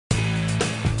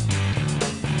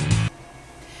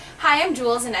Hi, I'm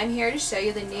Jules and I'm here to show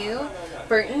you the new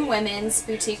Burton women's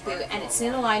boutique boot, and it's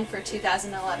new to line for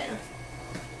 2011.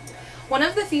 One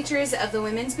of the features of the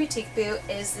women's boutique boot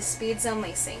is the speed zone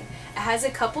lacing. It has a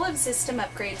couple of system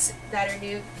upgrades that are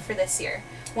new for this year.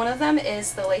 One of them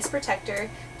is the lace protector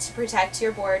to protect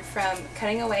your board from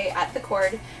cutting away at the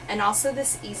cord, and also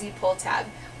this easy pull tab,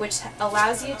 which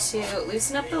allows you to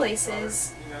loosen up the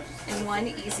laces in one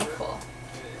easy pull.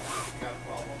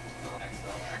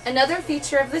 Another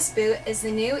feature of this boot is the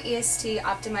new EST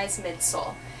optimized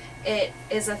midsole. It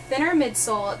is a thinner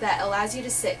midsole that allows you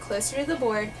to sit closer to the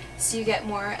board so you get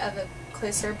more of a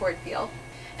closer board feel.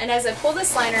 And as I pull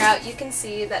this liner out, you can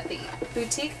see that the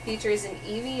boutique features an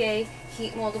EVA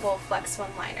heat moldable Flex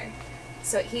 1 liner.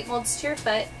 So it heat molds to your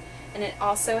foot, and it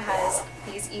also has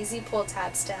these easy pull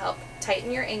tabs to help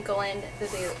tighten your ankle in the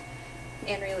boot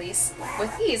and release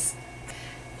with ease.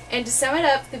 And to sum it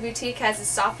up, the boutique has a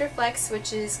softer flex,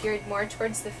 which is geared more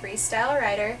towards the freestyle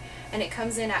rider, and it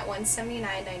comes in at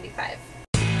 $179.95.